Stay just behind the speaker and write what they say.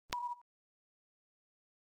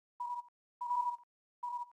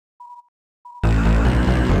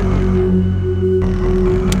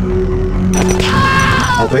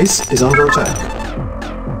base is under attack.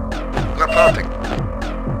 Reporting.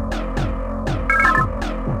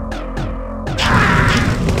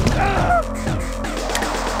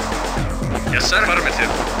 Yes, sir.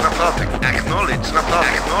 Affirmative. Reporting. Acknowledge.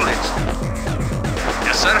 Reporting. Acknowledge.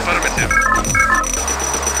 Yes, sir. Affirmative.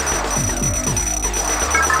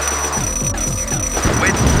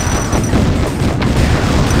 Wait.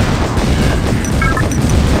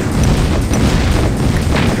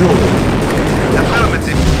 Building.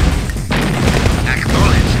 Affirmative.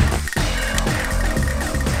 Acknowledge.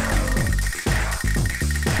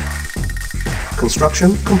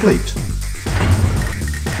 Construction complete.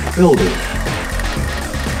 Building.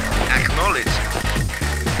 Acknowledge.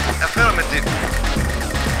 Affirmative.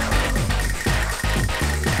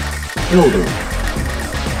 Building.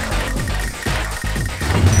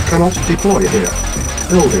 Cannot deploy here.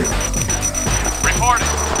 Building. Reporting.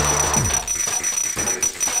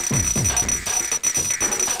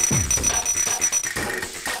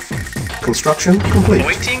 Construction complete.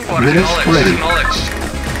 Awaiting order. Unit Acknowledged. ready. Acknowledged.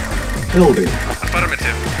 Building.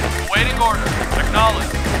 Affirmative. Awaiting order.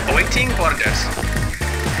 Acknowledged. Awaiting orders.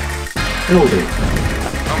 Building.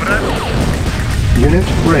 Comrade. Unit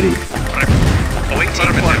ready.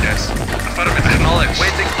 Awaiting orders. Affirmative. Acknowledged.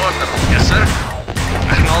 Waiting order. Yes, sir.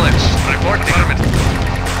 Acknowledged. Reporting. Affirmative.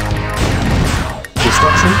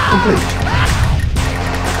 Construction complete.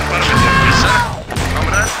 Affirmative. Yes, sir.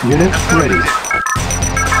 Comrade. Unit ready.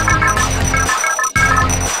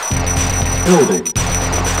 Building.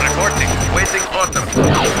 Reporting. Waiting order.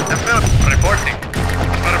 Affirmative. Reporting.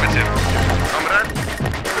 Affirmative. Comrade.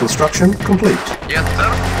 Construction complete. Yes,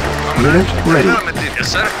 sir. Unit ready. Affirmative.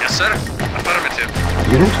 Yes, sir. Yes, sir. Affirmative.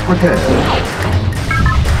 Unit prepared.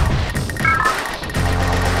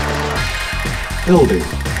 Building.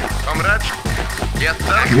 Comrade. Yes,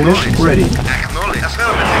 sir. Unit ready. Acknowledge.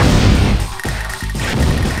 Affirmative.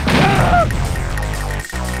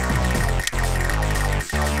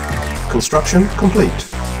 Construction complete.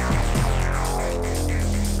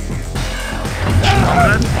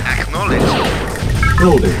 Comrade. Acknowledge.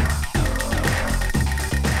 Building.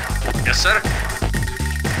 Yes, sir.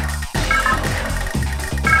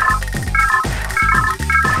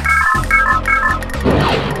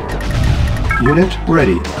 Unit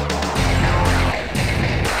ready.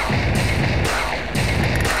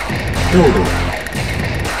 Building.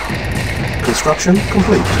 Construction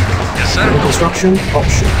complete. Yes, sir. Construction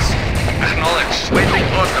options. Acknowledged. Waiting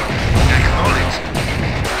order. Acknowledge.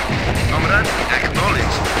 Comrade.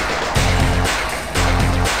 Acknowledge.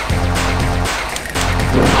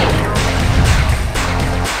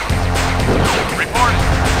 Reporting.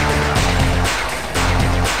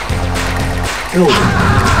 Building.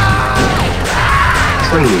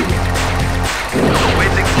 Training.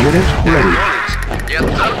 Waiting Unit ready. Acknowledge. Yes,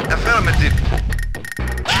 sir. Affirmative.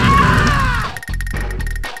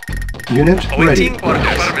 Unit ready. Awaiting orders.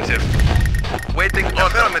 Affirmative. Waiting order.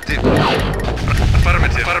 Affirmative.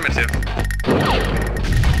 Affirmative. Affirmative.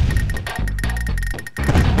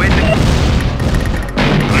 Waiting.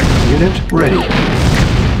 Unit ready.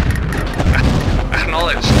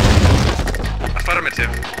 Acknowledged. Affirmative.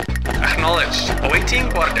 Acknowledged. Awaiting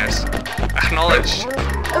orders. Acknowledged.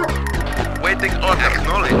 Waiting order.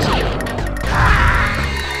 Acknowledge.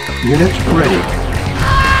 Unit ready.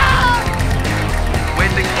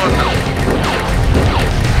 Waiting order.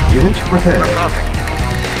 Unit prepared. Reporting.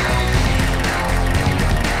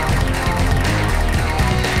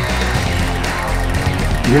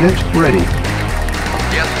 Unit ready.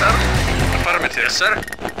 Yes, sir. Affirmative. Yes, sir.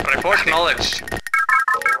 Report acknowledged.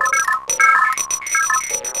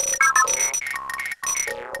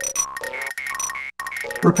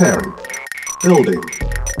 Preparing. Building.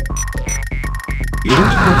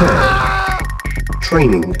 Unit prepared.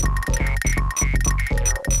 Training.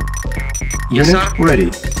 Yes, Unit sir.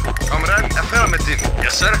 ready. Comrade. Affirmative.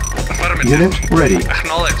 Yes, sir. Affirmative. Unit ready.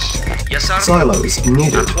 Acknowledged. Yes, sir. Silos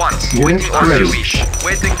needed. At once. Unit Waiting order. ready. Wish.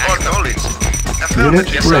 Waiting order. Acknowledge. Unit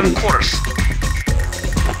Affirmative. Yes, sir. ready. Course.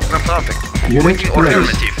 Reporting. Unit Waiting ready. orders.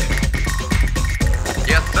 Affirmative.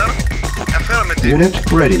 Yes, sir. Affirmative.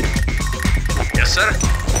 Unit ready. Yes, sir.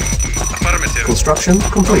 Affirmative. Construction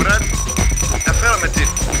complete. Comrade. Affirmative.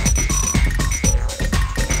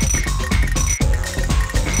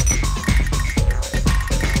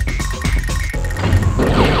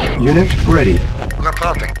 Unit ready.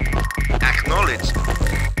 Reporting. Acknowledged.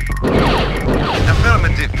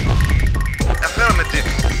 Affirmative. Affirmative.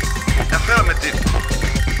 Affirmative.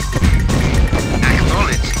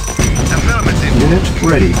 Acknowledged. Affirmative. Unit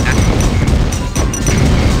ready.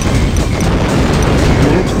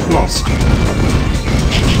 Unit lost.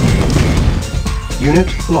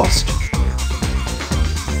 Unit lost.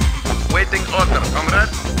 Waiting order, comrade.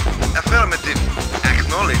 Affirmative.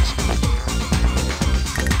 Acknowledged.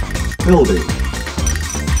 Building.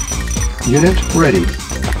 Unit ready.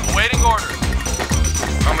 Awaiting orders.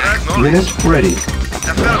 Comrade, Unit acknowledged. ready.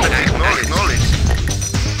 Affirmative. Acknowledged.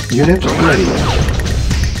 Unit ready.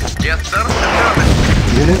 Yes, sir.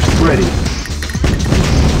 Affirmative. Unit ready.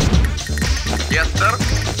 Yes, sir.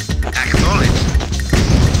 Acknowledged.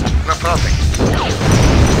 Reporting.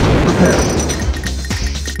 Prepared.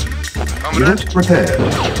 Comrade. Unit prepared.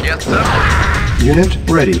 Yes, sir. Unit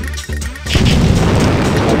ready.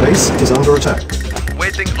 Our base is under attack.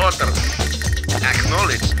 Waiting orders.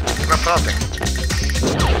 Acknowledged. Reporting.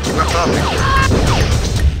 Reporting.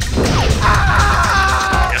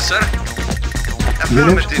 Yes, sir.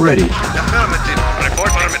 Unit Affirmative. ready. Affirmative. Report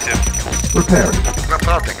affirmative. Prepared.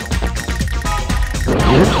 Reporting.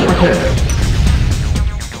 Unit prepared.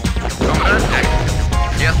 Comrade.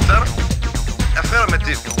 Yes, sir.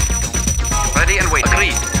 Affirmative. Ready and waiting.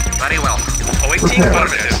 Agreed. Very well. Awaiting Prepared.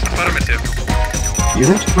 affirmative. Affirmative.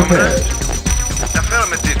 Unit prepared.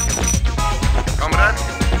 Affirmative. Comrade.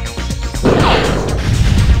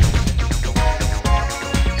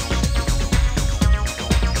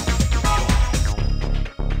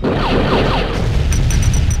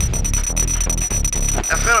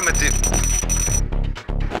 Affirmative.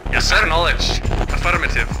 Yes, sir. Acknowledged.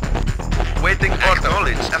 Affirmative. Waiting order.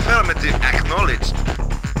 Acknowledged. Affirmative. Acknowledged.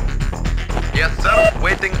 Yes, sir.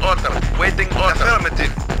 Waiting order. Waiting order.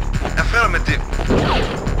 Affirmative. Affirmative.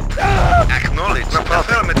 Acknowledged.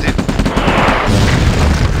 Affirmative.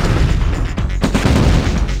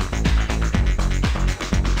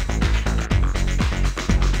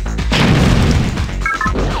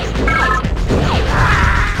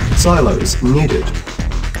 Silos needed.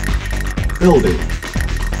 Building.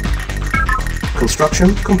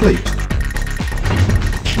 Construction complete.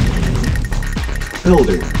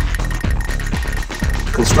 Building.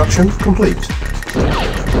 Construction complete.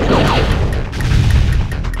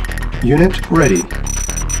 Unit ready.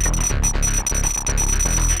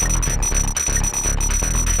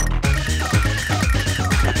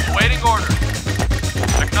 Awaiting orders.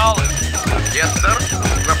 Acknowledged. Yes, sir.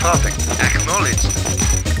 Reporting. Acknowledged.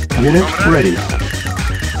 Unit Comrade. ready.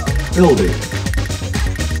 Building.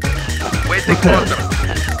 Waiting Prepared. order.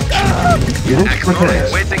 Unit Acknowledged.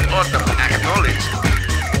 prepared. Waiting order. Acknowledged.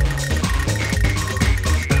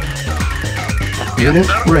 Unit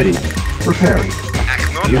sir. ready. Preparing.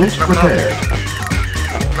 Acknowledged. Unit prepared.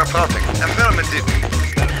 Reporting. Affirmative.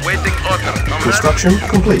 Waiting order. Comrade. Construction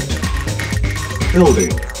complete.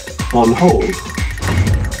 Building. On hold.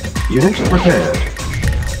 Unit prepared.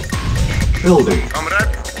 Building.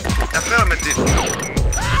 Comrade. Affirmative.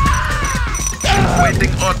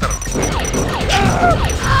 Waiting order.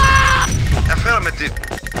 Affirmative.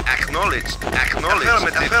 Acknowledged.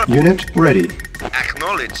 Acknowledged. Affirmative. Unit ready.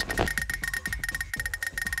 Acknowledged.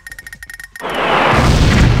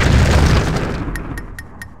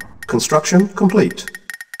 Construction complete.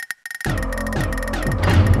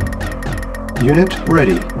 Unit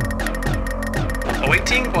ready.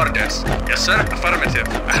 Awaiting orders. Yes, sir. Affirmative.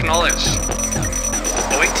 Acknowledged.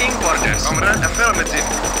 Awaiting orders. Comrade. Affirmative.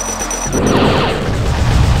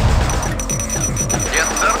 Yes,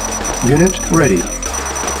 sir. Unit ready.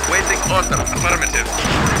 Waiting order. Affirmative.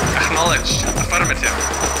 Acknowledged. Affirmative.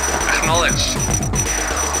 Acknowledged.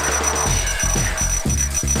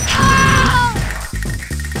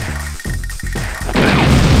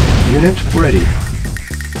 Unit ready.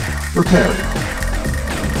 Preparing.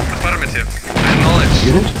 Affirmative. Acknowledged.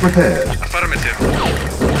 Unit prepared. Affirmative.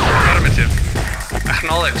 Affirmative.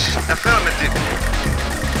 Acknowledged. Affirmative.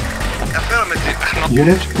 Affirmative.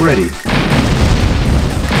 Unit ready.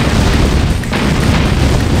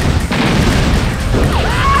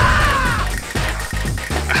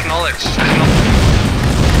 Acknowledged.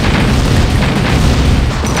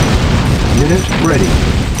 Unit ready.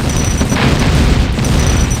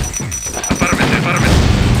 Affirmative. Affirmative.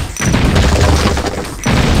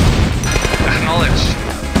 Acknowledged.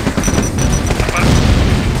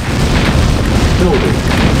 Building.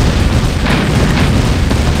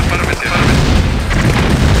 Affirmative.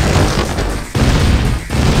 Affirmative.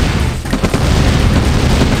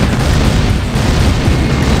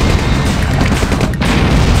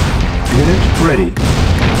 Unit ready.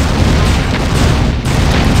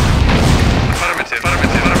 Affirmative.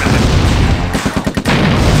 Affirmative. Affirmative.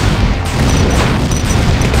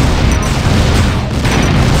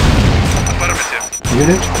 Affirmative.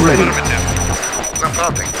 Unit ready. Affirmative.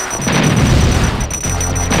 Reporting.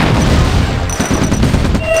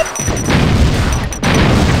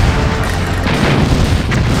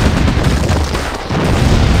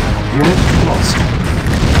 Unit lost.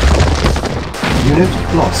 Unit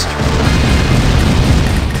lost.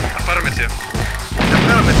 Affirmative.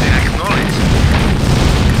 Affirmative. Acknowledge.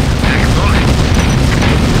 Acknowledge.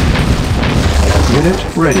 Unit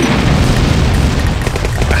ready.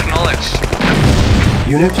 Acknowledged.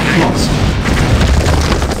 Unit lost.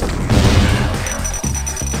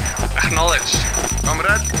 Acknowledged.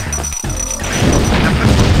 Comrade.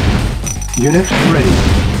 Unit ready.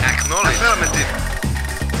 Acknowledge. Affirmative.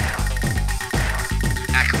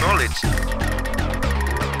 Acknowledge.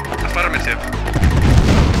 Affirmative.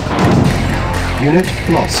 Unit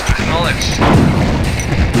lost. Acknowledged.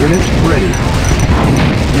 Unit ready.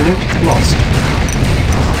 Unit lost.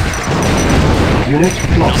 Unit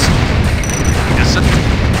lost. Yes, sir.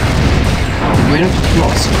 Unit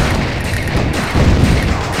lost.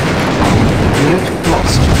 Unit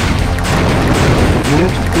lost.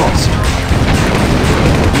 Unit lost.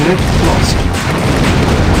 Unit lost.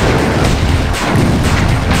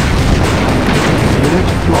 Unit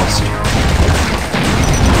lost.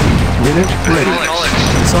 Unit ready.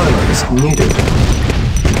 Acknowledged. Silos needed.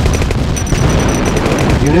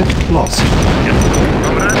 Unit lost.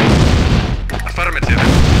 Comrade. Affirmative.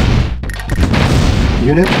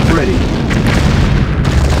 Unit ready.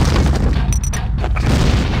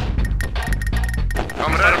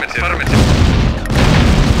 Comrade. Affirmative.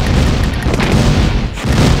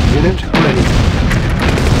 Unit ready.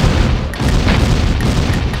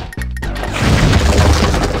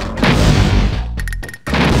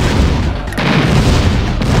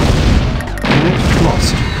 Unit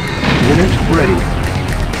lost. Unit ready.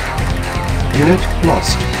 Unit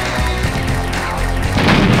lost.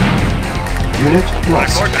 Unit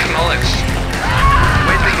lost. Report acknowledged.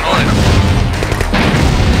 Waiting order.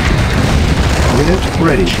 Unit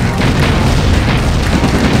ready.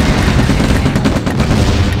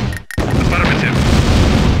 Affirmative.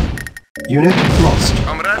 Unit lost.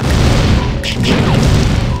 Comrade.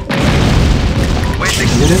 Waiting.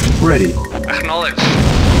 Unit ready. Acknowledged.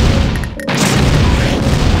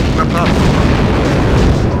 No problem.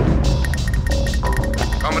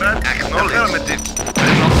 Comrade. Acknowledge. Affirmative.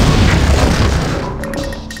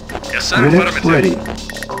 Yes, sir. Unit Affirmative. ready.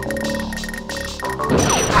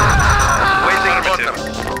 Waiting Affirmative. order.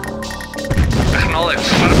 Acknowledged.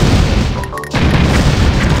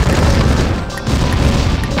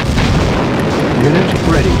 Unit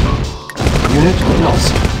ready. Unit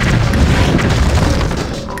lost.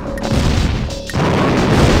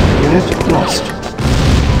 Unit lost.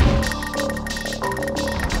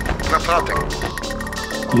 No problem.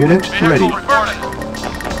 Unit ready.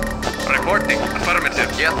 Reporting. Affirmative.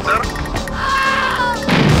 Yes, sir.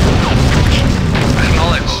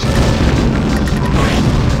 Acknowledged.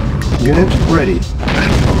 Unit ready.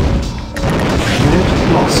 Unit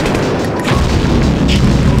lost.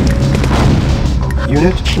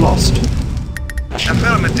 Unit lost.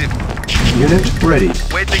 Affirmative. Unit ready.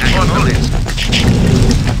 Waiting for knowledge.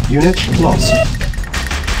 Unit lost.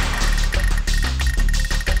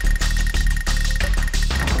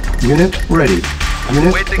 Unit ready.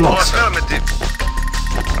 Unit Waiting for lost. affirmative.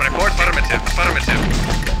 Report affirmative. Affirmative.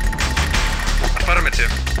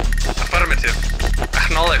 Affirmative. Affirmative.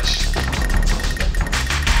 Acknowledged.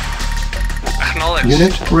 Acknowledged.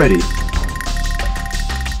 Unit ready.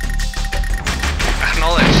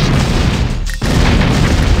 Acknowledged.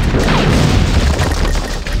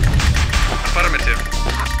 Affirmative.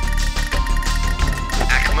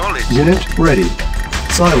 Acknowledge. Unit ready.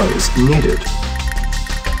 Silos needed.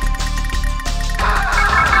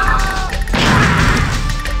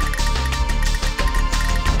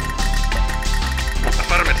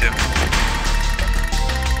 Affirmative.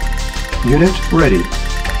 Unit ready.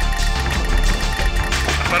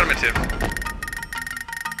 Affirmative.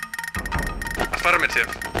 Affirmative.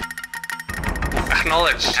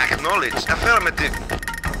 Acknowledged. Acknowledge. Affirmative.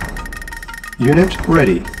 Unit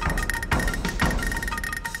ready.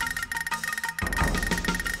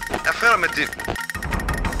 Affirmative.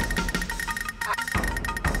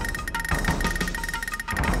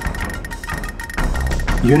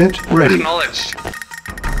 Unit ready. Acknowledged.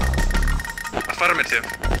 Affirmative.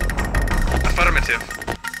 Affirmative.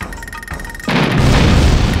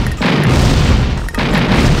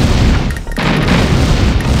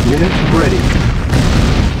 Unit ready.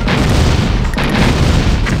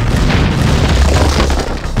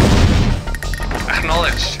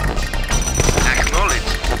 Acknowledged. Acknowledge.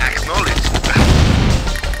 Acknowledge.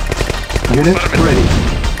 Unit ready.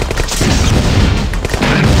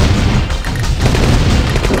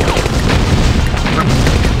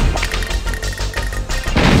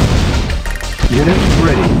 Unit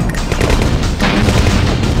ready.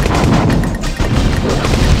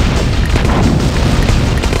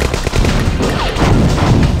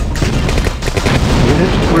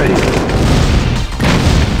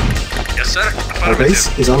 Yes, sir. Our base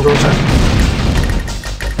Affirmative. is under attack.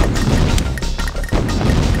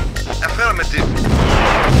 Affirmative.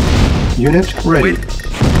 Unit ready.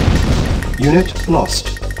 Unit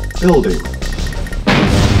lost. Building.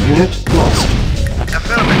 Unit lost.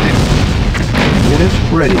 Affirmative. Unit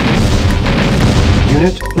ready.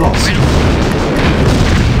 Unit lost.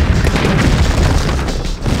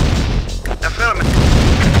 Affirmative.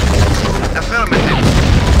 Affirmative.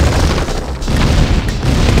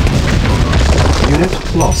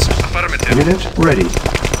 Unit lost. Affirmative. Unit ready.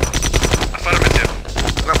 Affirmative.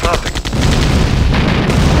 Reporting.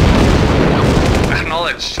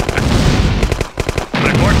 Acknowledged.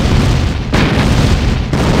 Report.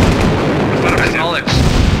 Affirmative. Acknowledged.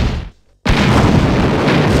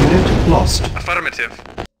 Unit lost. Affirmative.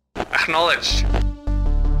 Acknowledged.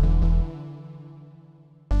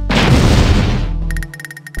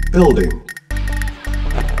 Building.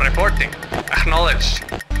 Reporting. Acknowledged.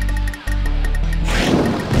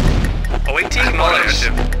 Awaiting orders.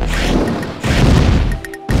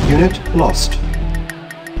 Unit lost.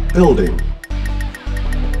 Building.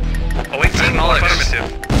 Awaiting affirmative.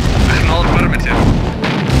 Acknowledged. Affirmative.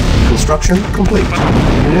 Construction complete.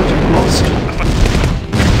 Unit lost.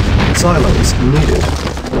 Silos needed.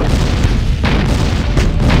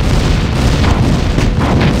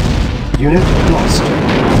 Unit lost.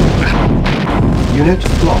 Unit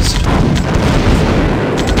lost.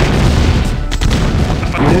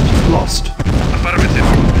 Unit lost. Affirmative.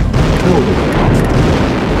 Building.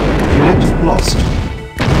 Unit lost.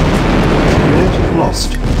 Unit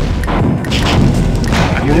lost.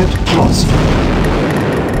 Unit lost.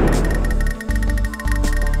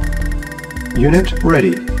 Unit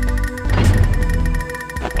ready.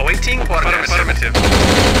 Awaiting orders. Affirmative.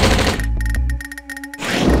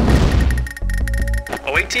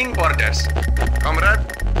 Awaiting orders. Comrade.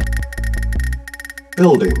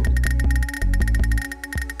 Building.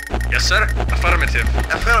 Yes, sir. Affirmative.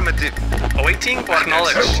 Affirmative. Awaiting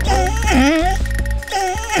acknowledged.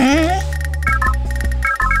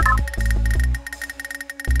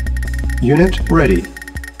 Unit ready.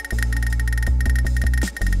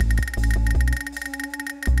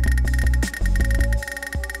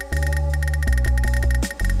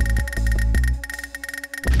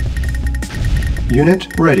 Unit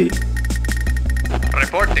ready.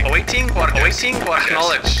 Reporting. Awaiting orders. Awaiting orders.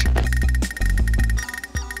 Acknowledged.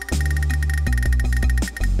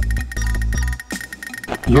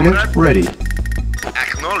 Unit Comrade. ready.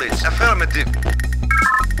 Acknowledge. Affirmative.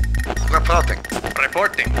 Reporting.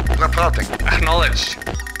 Reporting. Reporting. Acknowledged.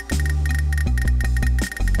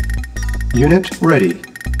 Unit ready.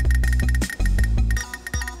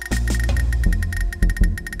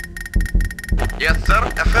 Yes, sir.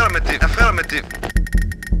 Affirmative. Affirmative.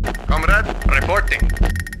 Comrade. Reporting.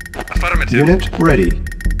 Affirmative. Unit ready.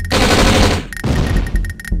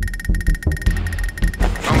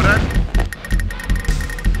 Comrade.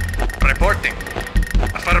 Reporting.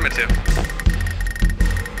 Affirmative.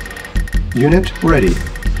 Unit ready.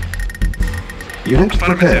 Unit Affirmative.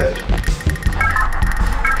 prepared.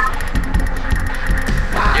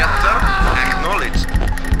 Yes, sir. Acknowledged.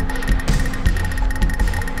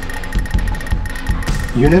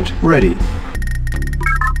 Unit ready.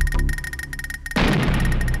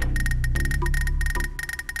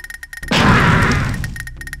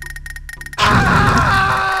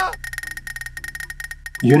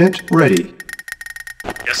 Unit ready.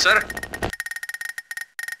 Yes, sir.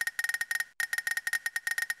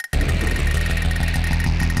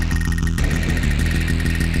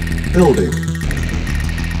 Building.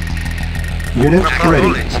 Unit ready.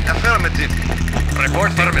 Acknowledged. Affirmative.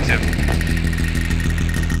 Report affirmative.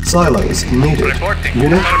 Silos needed. Reporting.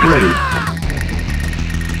 Unit Affirmative. ready.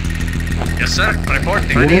 Yes, sir.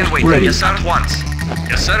 Reporting. Unit ready. Yes, sir. At once.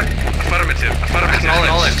 Yes, sir. Affirmative. Affirmative.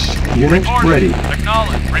 Acknowledged. Unit ready.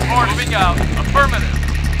 Acknowledge. Report. Moving out. Affirmative.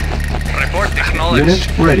 Report acknowledged.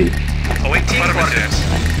 Unit ready. Awaiting orders.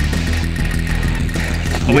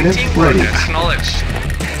 Unit Awaiting ready. orders. Acknowledged.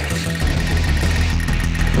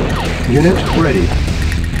 Unit ready.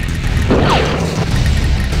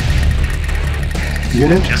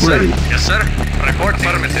 Unit Yes, ready. sir. Yes, sir. Report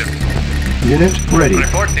affirmative. Unit ready.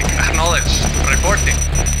 Reporting. Acknowledged. Reporting.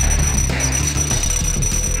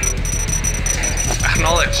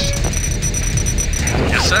 Acknowledged.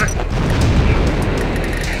 Yes, sir.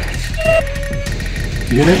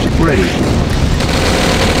 Unit ready.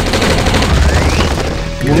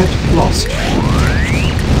 Unit lost.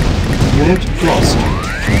 Unit lost.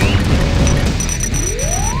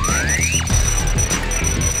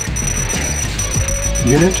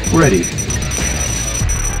 Unit ready.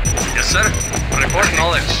 Yes, sir. Report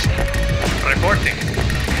knowledge. Reporting.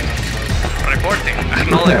 Reporting.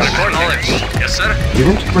 Acknowledge. Acknowledge. Yes, sir.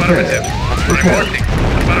 Unit prepared. Prepare. Reporting.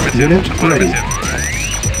 Affirmative. Unit ready.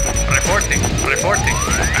 Affirmative. Reporting. Reporting.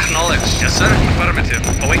 Acknowledge. Yes, sir. Affirmative.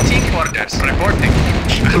 Awaiting orders. Reporting.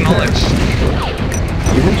 Acknowledge.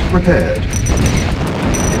 Unit prepared.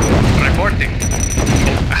 Reporting.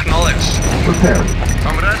 Acknowledge. Prepared.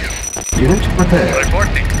 Comrade, Unit prepared.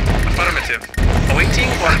 Reporting. Affirmative. Awaiting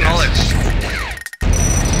orders. Acknowledge.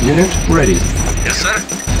 Unit ready. Yes, sir.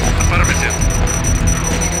 Affirmative.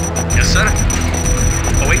 Yes, sir.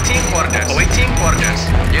 Awaiting orders. Awaiting orders.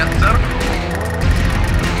 yes, sir.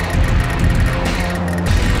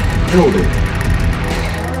 Building.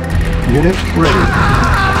 Unit ready.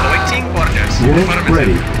 Awaiting orders. Unit Affirmative.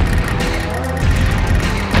 ready.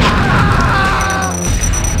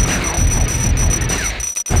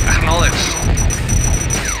 Acknowledge.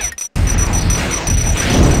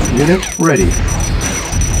 Unit ready.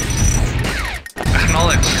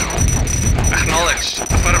 Acknowledge. Acknowledge.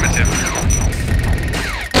 Affirmative.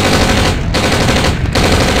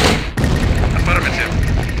 Affirmative.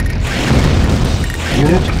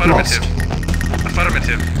 Unit Affirmative. lost.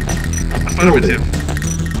 Affirmative. Affirmative.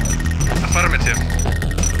 Affirmative.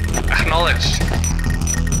 Acknowledge.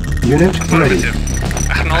 Unit ready. Affirmative.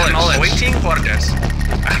 Acknowledge. Awaiting orders.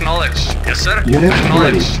 Acknowledge. Yes, sir. Unit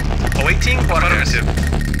Acknowledge. Awaiting orders. Affirmative.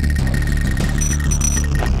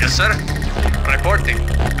 Yes, sir. Reporting.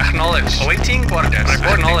 Acknowledge. Awaiting orders.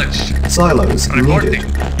 Acknowledge. Silos Reporting.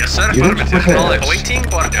 needed. Yes, sir. Unit Affirmative. prepared. Acknowledge.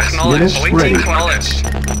 Awaiting orders. Acknowledge. Unit Awaiting ready. orders.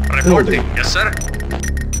 Reporting. Building. Yes, sir.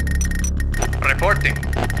 Reporting.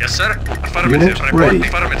 Yes, sir. Affirmative. Unit Reporting. ready.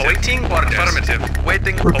 Affirmative. Awaiting orders. Affirmative.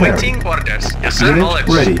 Waiting. Preparing. Awaiting orders. Yes, sir. Unit Acknowledge.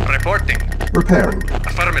 ready. Reporting. Preparing.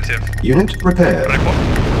 Affirmative. Unit prepared. Report.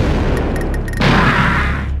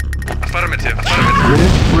 Affirmative. Affirmative.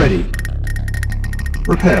 Unit ready.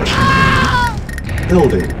 Prepared.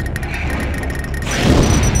 Building.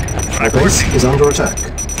 Our base Reporting. is under attack.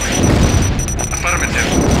 Affirmative.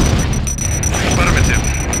 Affirmative.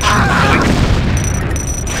 Awaiting.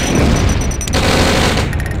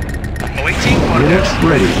 Awaiting Unit orders.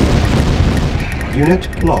 ready.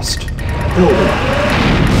 Unit lost. Building.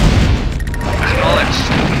 Acknowledge.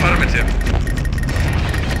 Affirmative.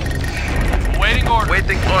 Awaiting order.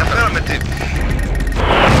 Waiting order. Affirmative.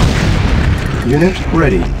 Unit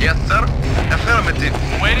ready. Yes, sir. Affirmative.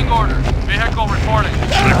 Awaiting order. Vehicle reporting.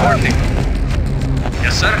 Reporting.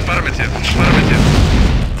 Yes, sir. Affirmative. Affirmative.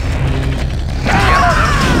 Yes, sir.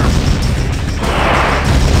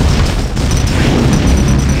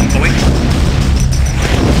 Await.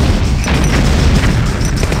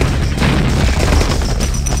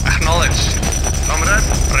 Acknowledge. Comrade,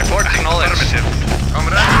 Report. Acknowledge. Affirmative.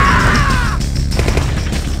 comrade.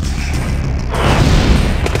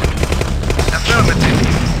 Affirmative.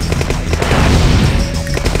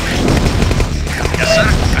 Yes, sir.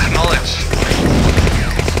 Acknowledge.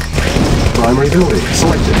 Primary building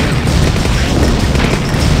selected.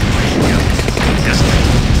 Yes.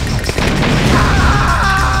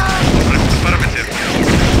 Affirmative.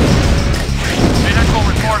 Vehicle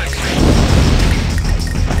reporting.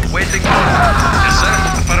 Waiting order. Yes, sir.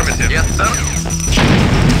 Affirmative. Yes, sir.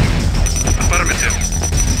 Affirmative.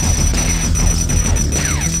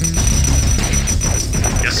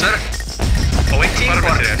 Yes, sir. Awaiting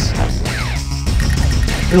orders.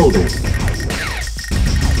 Building.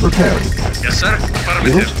 Preparing. Yes, sir.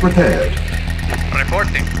 Unit Affirmative. prepared.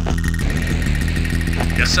 Reporting.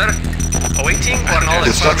 Yes, sir. Awaiting acknowledge.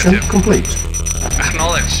 Construction Affirmative. complete.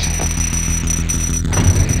 Acknowledge.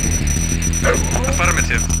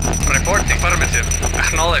 Affirmative. Reporting. Affirmative.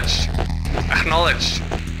 Acknowledge. Acknowledge.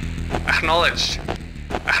 Acknowledge.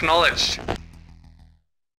 Acknowledge.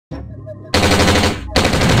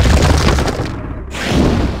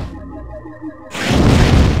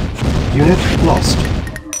 Unit lost.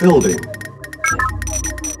 Building.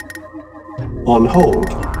 On hold.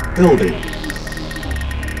 Building.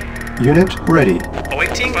 Unit ready.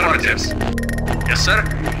 Awaiting orders. Yes, sir.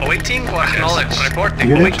 Awaiting orders. Acknowledge. Reporting.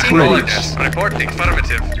 Unit Awaiting ready. orders. Reporting.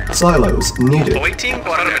 Affirmative. Silos needed. Awaiting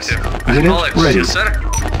orders. Unit Acknowledge. ready. Yes, sir.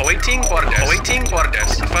 Awaiting orders. Awaiting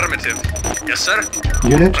orders. Affirmative. Yes, sir.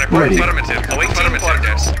 Unit Report. ready. Affirmative. Awaiting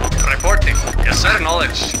orders. Reporting. Yes, sir.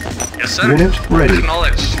 Acknowledge. Yes, sir. Unit ready.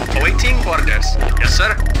 Acknowledge. Awaiting orders. Yes,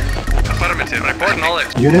 sir. Affirmative. Report.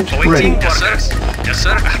 Acknowledge. Unit Awaiting ready. orders. Yes,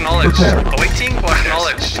 sir. Acknowledge. Prepared. Awaiting orders.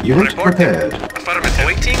 Acknowledge. Unit Reporting. prepared. Affirmative.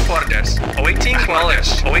 Awaiting orders. Awaiting orders.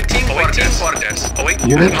 Awaiting orders. Awaiting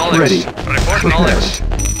Unit acknowledge. ready. Report. Prepared. Acknowledge.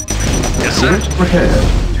 Yes, sir. Unit prepared.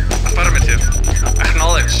 Affirmative.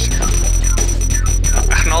 Acknowledge.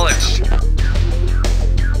 Acknowledge.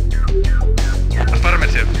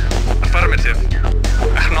 Affirmative. Affirmative.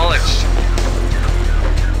 Acknowledge.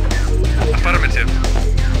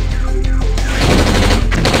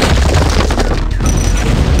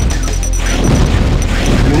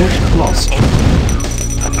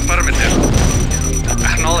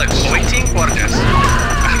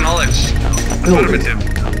 Building. Affirmative.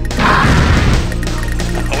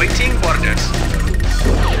 Awaiting orders.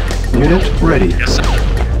 Unit ready. Yes, sir.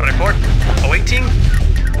 Report. Awaiting.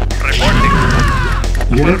 Reporting.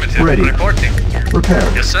 Unit Affirmative. ready. Reporting.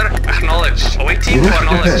 Prepared. Yes, sir. Acknowledge. Awaiting Unit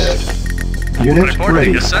acknowledge. prepared. Unit Reporting.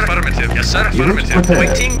 ready. Yes, sir. Affirmative. Yes, sir. Unit Affirmative. prepared.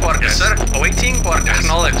 Awaiting orders. Yes, sir. Awaiting orders.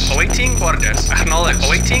 Acknowledge. Awaiting orders. Acknowledge.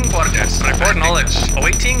 Awaiting orders. Report. Acknowledge.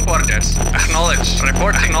 Awaiting orders. Acknowledge.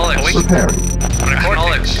 Report. Acknowledge. Preparing. Report.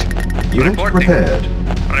 Acknowledge. Unit Reporting. prepared.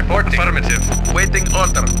 Reporting. Affirmative. Waiting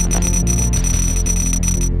order.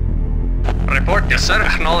 Report. Yes, sir.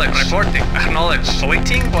 Acknowledge. Reporting. Acknowledge.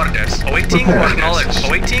 Awaiting orders. Awaiting Prepared. acknowledge.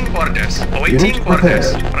 Awaiting orders. Awaiting Unit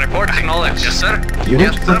orders. prepared. Report. Acknowledge. Yes, sir. Unit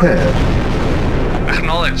Yes, sir. prepared.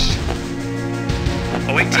 Acknowledge.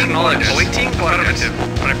 Awaiting orders. Awaiting orders.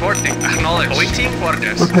 Reporting. Acknowledge. Awaiting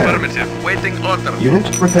orders. Prepared. Affirmative. Waiting order. Unit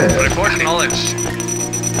prepared. Report. Acknowledge.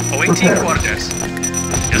 Awaiting Prepared. orders.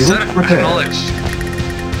 Yes, Unit sir. prepared. Acknowledge.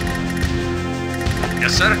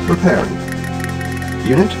 Yes, sir. Preparing.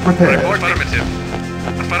 Unit prepared. Report. Affirmative.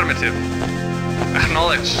 Affirmative.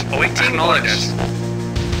 Acknowledge. Awaiting orders.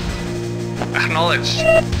 Acknowledge.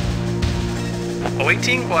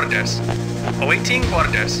 Awaiting orders. Awaiting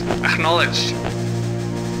orders. Acknowledge.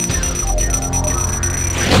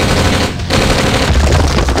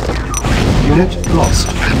 Unit lost.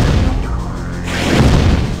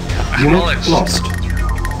 Unit Acknowledge. lost.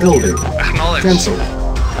 Building. Acknowledge. Cancel.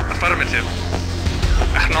 Affirmative.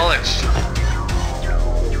 Acknowledge.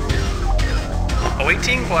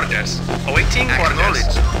 Awaiting orders. Awaiting orders.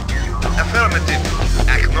 Acknowledged. Affirmative.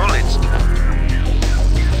 Acknowledged.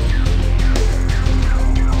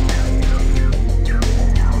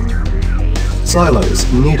 Silos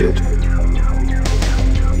needed.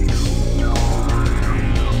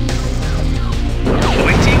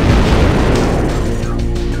 Awaiting.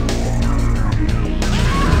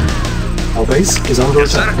 Our base is under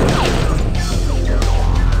Yes, sir. attack.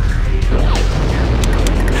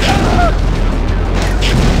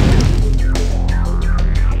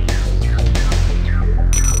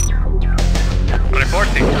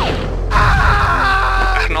 Reporting.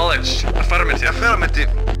 Acknowledge. Affirmative. Affirmative.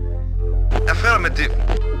 Affirmative.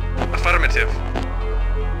 Affirmative.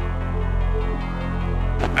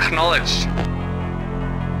 Acknowledge.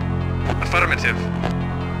 Affirmative.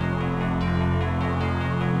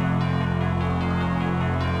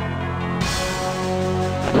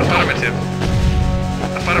 Affirmative.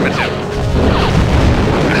 Affirmative.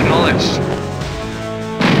 Acknowledge.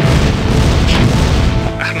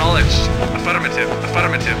 Acknowledge. Affirmative.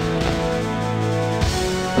 Affirmative.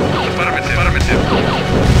 Affirmative. Affirmative.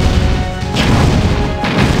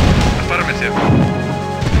 Affirmative.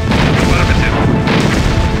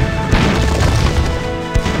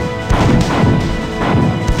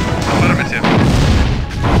 Affirmative.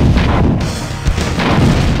 Affirmative.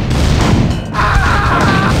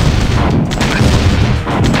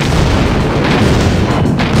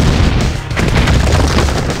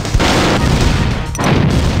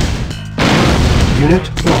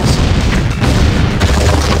 Unit lost.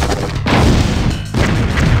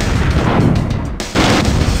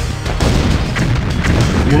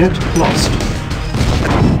 Unit lost.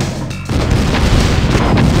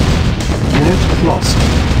 Unit lost.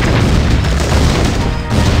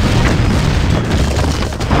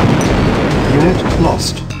 Unit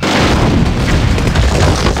lost.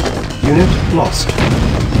 Unit lost.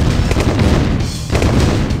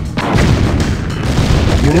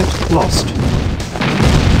 Unit lost.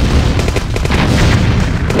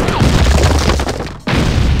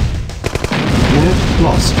 Unit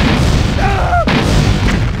lost.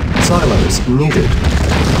 Silos needed.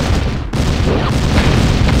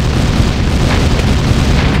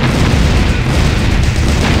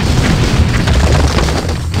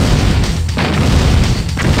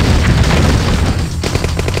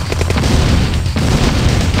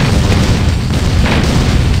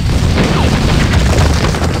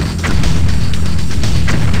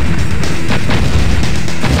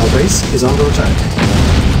 Our base is under attack.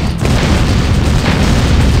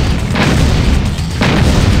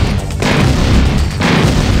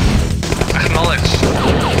 Acknowledge.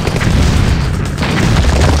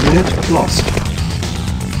 Unit lost.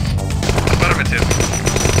 Affirmative.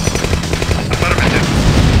 Affirmative.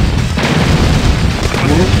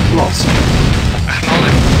 Unit lost.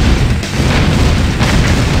 Acknowledge.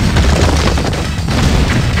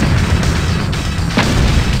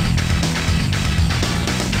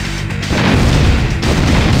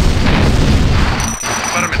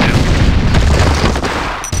 Affirmative.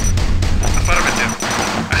 Affirmative.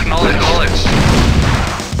 Acknowledge.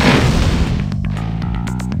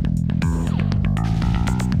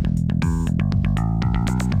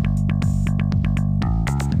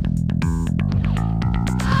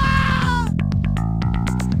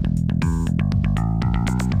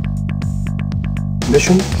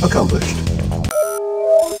 Mission accomplished.